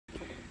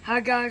Hi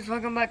guys,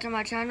 welcome back to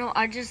my channel.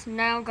 I just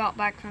now got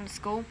back from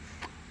school.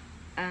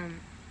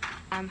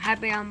 I'm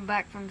happy I'm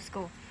back from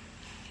school.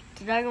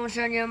 Today I'm going to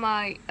show you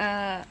my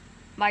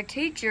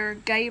teacher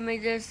gave me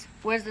this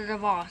Wizard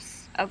of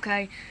Oz.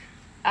 Okay,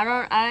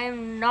 I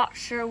am not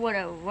sure what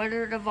a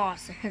Wizard of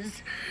Oz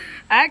is.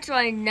 I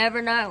actually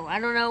never know. I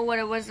don't know what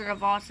a Wizard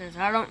of Oz is.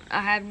 I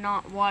have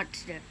not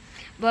watched it,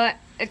 but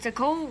it's a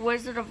cool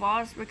Wizard of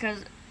Oz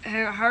because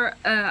her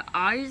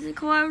eyes are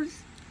closed.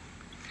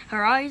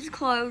 Her eyes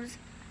close.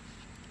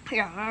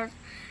 Yeah,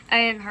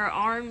 and her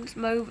arms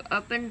move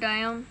up and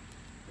down.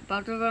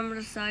 Both of them are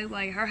the same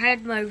way. Her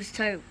head moves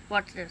too.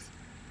 Watch this.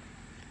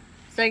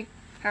 See?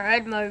 Her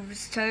head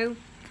moves too.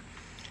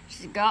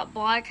 She's got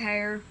black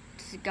hair.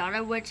 She's got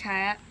a witch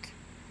hat.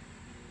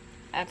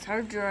 That's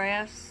her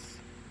dress.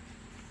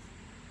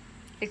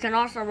 You can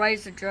also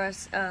raise the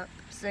dress up.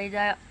 See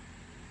that?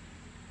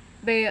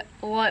 Be a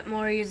lot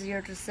more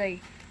easier to see.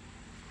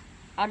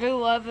 I do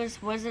love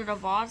this Wizard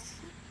of Oz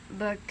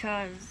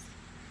because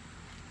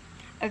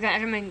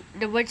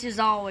the witch is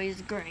always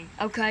green.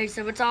 Okay,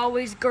 so it's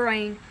always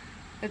green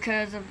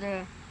because of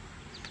the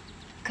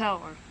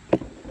color.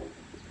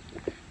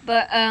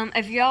 But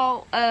if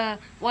y'all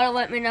want to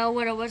let me know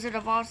what a Wizard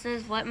of Oz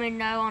is, let me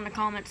know in the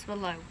comments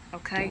below.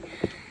 Okay.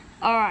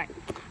 Alright.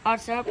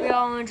 So I hope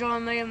y'all enjoy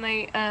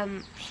me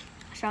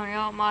showing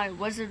y'all my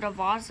Wizard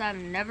of Oz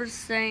I've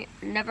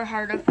never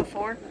heard of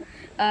before.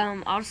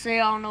 I'll see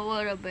y'all in a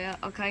little bit,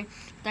 okay?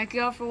 Thank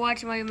y'all for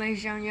watching me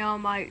showing y'all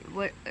my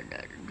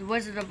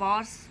Wizard of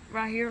Oz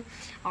right here.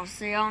 I'll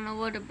see y'all in a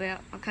little bit,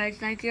 okay?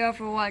 Thank y'all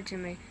for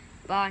watching me.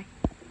 Bye.